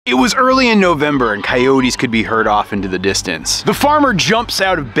It was early in November and coyotes could be heard off into the distance. The farmer jumps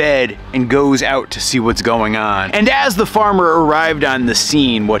out of bed and goes out to see what's going on. And as the farmer arrived on the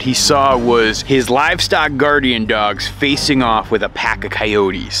scene, what he saw was his livestock guardian dogs facing off with a pack of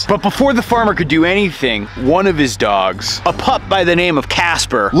coyotes. But before the farmer could do anything, one of his dogs, a pup by the name of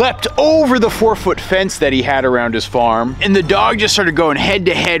Casper, leapt over the 4-foot fence that he had around his farm, and the dog just started going head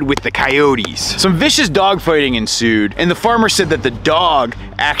to head with the coyotes. Some vicious dogfighting ensued, and the farmer said that the dog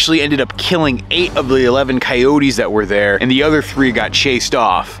actually ended up killing 8 of the 11 coyotes that were there, and the other 3 got chased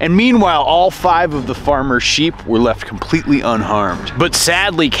off. And meanwhile, all 5 of the farmer's sheep were left completely unharmed. But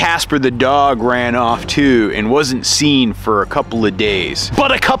sadly, Casper the dog ran off too and wasn't seen for a couple of days.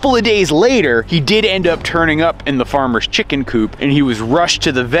 But a couple of days later, he did end up turning up in the farmer's chicken coop, and he was rushed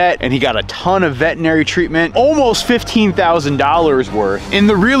to the vet, and he got a ton of veterinary treatment, almost $15,000 worth. And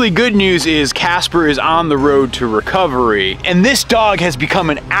the really good news is Casper is on the road to recovery, and this dog has become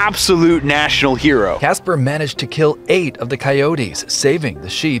an absolute national hero. Casper managed to kill 8 of the coyotes, saving the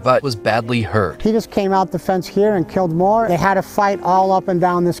sheep, but was badly hurt. He just came out the fence here and killed more. They had a fight all up and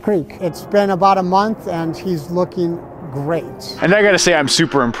down this creek. It's been about a month and he's looking great. And I gotta say, I'm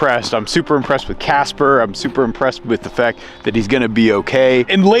super impressed. I'm super impressed with Casper. I'm super impressed with the fact that he's gonna be okay.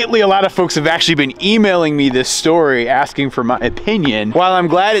 And lately, a lot of folks have actually been emailing me this story asking for my opinion. While I'm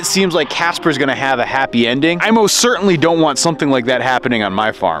glad it seems like Casper's gonna have a happy ending, I most certainly don't want something like that happening on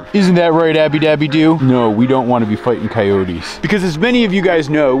my farm. Isn't that right, Abby Dabby Doo? No, we don't want to be fighting coyotes. Because as many of you guys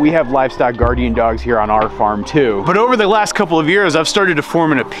know, we have livestock guardian dogs here on our farm too. But over the last couple of years, I've started to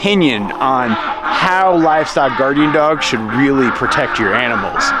form an opinion on how livestock guardian dogs should really protect your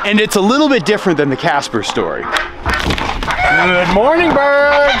animals. And it's a little bit different than the Casper story. Good morning,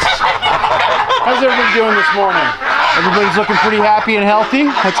 birds! How's everybody doing this morning? Everybody's looking pretty happy and healthy.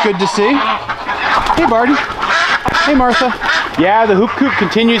 That's good to see. Hey, Barty. Hey, Martha. Yeah, the hoop coop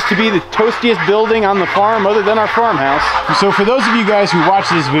continues to be the toastiest building on the farm other than our farmhouse. So for those of you guys who watch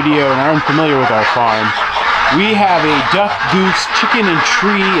this video and are unfamiliar with our farm, we have a duck, goose, chicken, and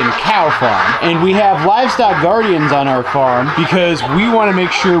tree and cow farm. And we have livestock guardians on our farm because we want to make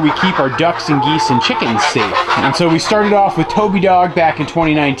sure we keep our ducks and geese and chickens safe. And so we started off with Toby Dog back in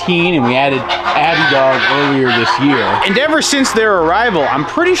 2019, and we added Abby Dog earlier this year. And ever since their arrival, I'm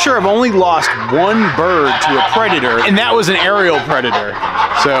pretty sure I've only lost 1 bird to a predator, and that was an aerial predator.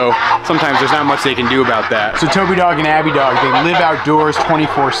 So sometimes there's not much they can do about that. So Toby Dog and Abby Dog, they live outdoors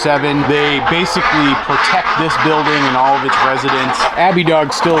 24/7. They basically protect this building and all of its residents. Abby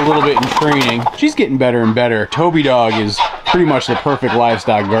Dog's still a little bit in training. She's getting better and better. Toby Dog is pretty much the perfect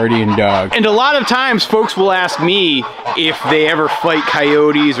livestock guardian dog. And a lot of times folks will ask me if they ever fight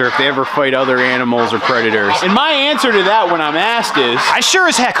coyotes or if they ever fight other animals or predators. And my answer to that when I'm asked is, I sure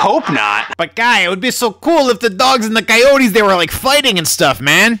as heck hope not. But guy, it would be so cool if the dogs and the coyotes, they were like fighting and stuff,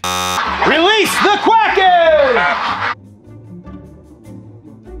 man. Release the quackers!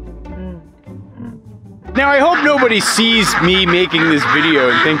 Now, I hope nobody sees me making this video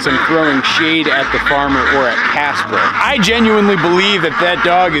and thinks I'm throwing shade at the farmer or at Casper. I genuinely believe that that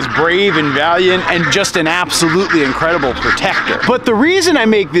dog is brave and valiant and just an absolutely incredible protector. But the reason I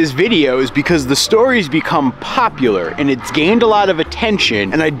make this video is because the story's become popular and it's gained a lot of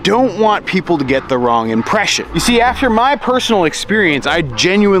attention, and I don't want people to get the wrong impression. You see, after my personal experience, I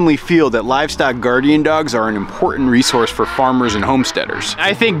genuinely feel that livestock guardian dogs are an important resource for farmers and homesteaders.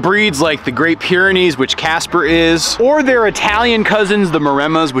 I think breeds like the Great Pyrenees, which Casper is, or their Italian cousins, the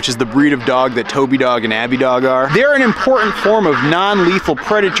Maremmas, which is the breed of dog that Toby Dog and Abby Dog are, they're an important form of non-lethal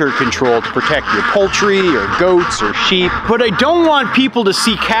predator control to protect your poultry or goats or sheep. But I don't want people to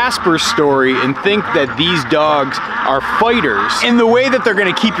see Casper's story and think that these dogs are fighters, and the way that they're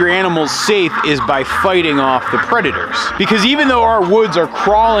going to keep your animals safe is by fighting off the predators. Because even though our woods are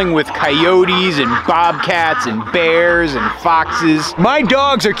crawling with coyotes and bobcats and bears and foxes, my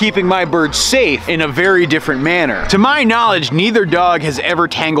dogs are keeping my birds safe in a very different manner. To my knowledge, neither dog has ever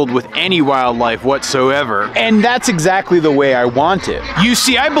tangled with any wildlife whatsoever, and that's exactly the way I want it. You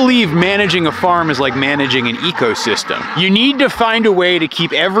see, I believe managing a farm is like managing an ecosystem. You need to find a way to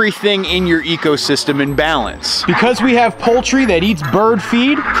keep everything in your ecosystem in balance. Because we have poultry that eats bird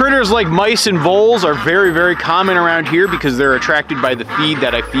feed, critters like mice and voles are very, very common around here because they're attracted by the feed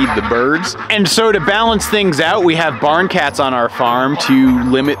that I feed the birds. And so to balance things out, we have barn cats on our farm to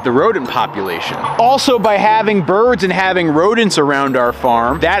limit the rodent population. Also, Also, by having birds and having rodents around our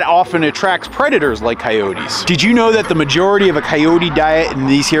farm, that often attracts predators like coyotes. Did you know that the majority of a coyote diet in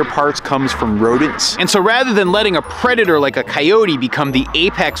these here parts comes from rodents? And so rather than letting a predator like a coyote become the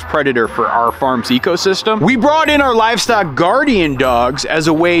apex predator for our farm's ecosystem, we brought in our livestock guardian dogs as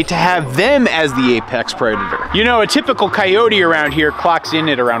a way to have them as the apex predator. You know, a typical coyote around here clocks in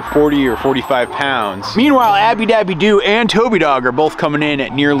at around 40 or 45 pounds. Meanwhile, Abby Dabby Doo and Toby Dog are both coming in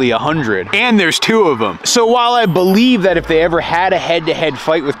at nearly 100. And there's 2 of them. So while I believe that if they ever had a head-to-head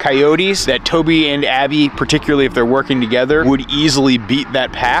fight with coyotes, that Toby and Abby, particularly if they're working together, would easily beat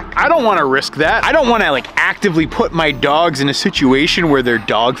that pack, I don't want to risk that. I don't want to like actively put my dogs in a situation where they're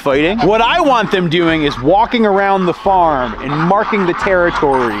dog fighting. What I want them doing is walking around the farm and marking the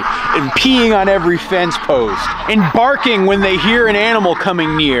territory and peeing on every fence post and barking when they hear an animal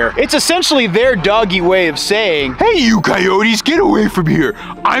coming near. It's essentially their doggy way of saying, "Hey you coyotes, get away from here.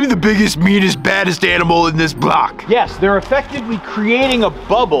 I'm the biggest, meanest, baddest animal in this block." Yes, they're effectively creating a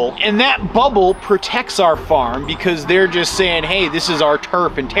bubble, and that bubble protects our farm because they're just saying, hey, this is our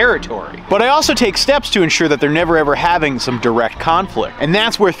turf and territory. But I also take steps to ensure that they're never ever having some direct conflict. And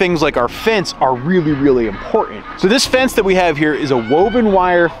that's where things like our fence are really, really important. So this fence that we have here is a woven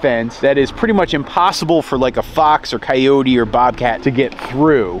wire fence that is pretty much impossible for like a fox or coyote or bobcat to get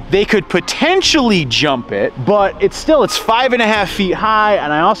through. They could potentially jump it, but it's 5.5 feet high,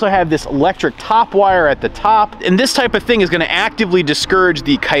 and I also have this electric top wire at the top, and this type of thing is going to actively discourage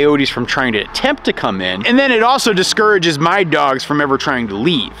the coyotes from trying to attempt to come in, and then it also discourages my dogs from ever trying to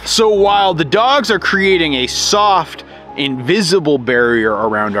leave. So while the dogs are creating a soft, invisible barrier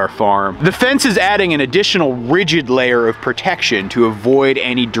around our farm, the fence is adding an additional rigid layer of protection to avoid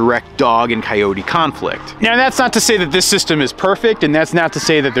any direct dog and coyote conflict. Now that's not to say that this system is perfect, and that's not to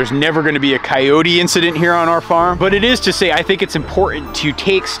say that there's never going to be a coyote incident here on our farm, but it is to say I think it's important to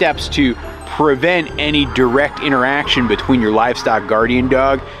take steps to prevent any direct interaction between your livestock guardian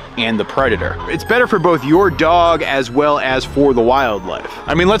dog and the predator. It's better for both your dog as well as for the wildlife.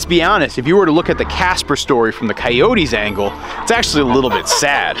 I mean, let's be honest, if you were to look at the Casper story from the coyotes angle, it's actually a little bit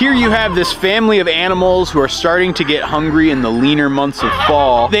sad. Here you have this family of animals who are starting to get hungry in the leaner months of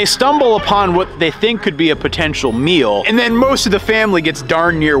fall. They stumble upon what they think could be a potential meal, and then most of the family gets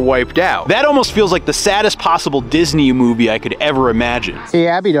darn near wiped out. That almost feels like the saddest possible Disney movie I could ever imagine. Hey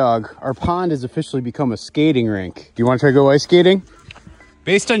Abby Dog, our pond has officially become a skating rink. Do you want to try to go ice skating?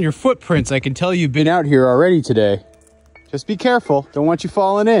 Based on your footprints, I can tell you've been out here already today. Just be careful. Don't want you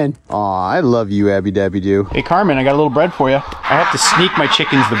falling in. Aw, I love you, Abby Dabby Doo. Hey Carmen, I got a little bread for you. I have to sneak my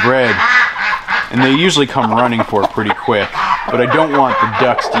chickens the bread, and they usually come running for it pretty quick, but I don't want the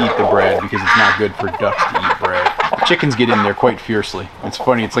ducks to eat the bread because it's not good for ducks to eat bread. The chickens get in there quite fiercely. It's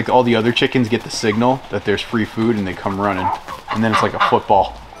funny, it's like all the other chickens get the signal that there's free food and they come running. And then it's like a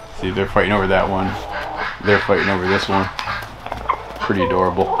football. See, they're fighting over that one. They're fighting over this one. Pretty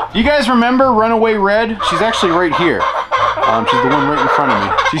adorable. You guys remember Runaway Red? She's actually right here. She's the one right in front of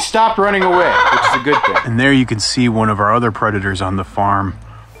me. She stopped running away, which is a good thing. And there you can see one of our other predators on the farm,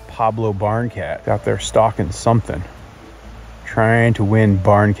 Pablo Barn Cat, out there stalking something, trying to win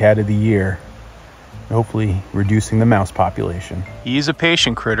Barn Cat of the Year, hopefully reducing the mouse population. He's a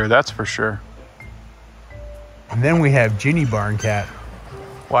patient critter, that's for sure. And then we have Ginny Barn Cat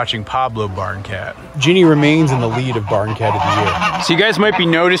watching Pablo Barn Cat. Ginny remains in the lead of Barn Cat of the Year. So you guys might be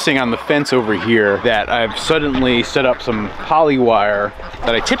noticing on the fence over here that I've suddenly set up some poly wire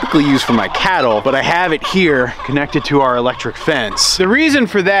that I typically use for my cattle, but I have it here connected to our electric fence. The reason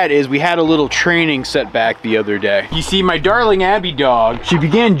for that is we had a little training setback the other day. You see, my darling Abby dog, she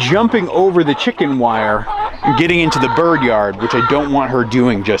began jumping over the chicken wire and getting into the bird yard, which I don't want her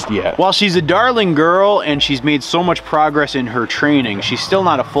doing just yet. While she's a darling girl and she's made so much progress in her training, she's still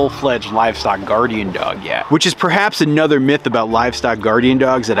not a full-fledged livestock guardian dog yet, which is perhaps another myth about livestock guardian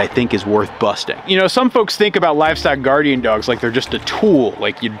dogs that I think is worth busting. You know, some folks think about livestock guardian dogs like they're just a tool,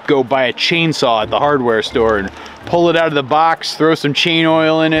 like you'd go buy a chainsaw at the hardware store and pull it out of the box, throw some chain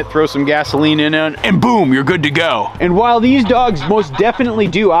oil in it, throw some gasoline in it, and boom, you're good to go. And while these dogs most definitely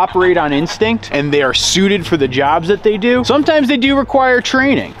do operate on instinct and they are suited for the jobs that they do, sometimes they do require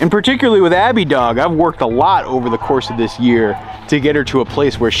training. And particularly with Abby dog, I've worked a lot over the course of this year to get her to a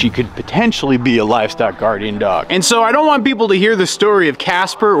place where she could potentially be a livestock guardian dog. And so I don't want people to hear the story of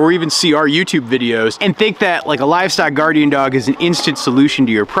Casper or even see our YouTube videos and think that like a livestock guardian dog is an instant solution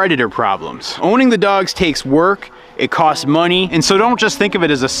to your predator problems. Owning the dogs takes work, it costs money, and so don't just think of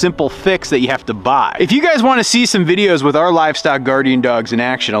it as a simple fix that you have to buy. If you guys want to see some videos with our livestock guardian dogs in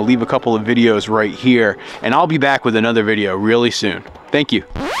action, I'll leave a couple of videos right here, and I'll be back with another video really soon. Thank you.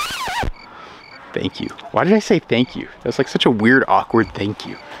 Thank you. Why did I say thank you? That's like such a weird, awkward thank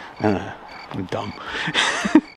you. I'm dumb.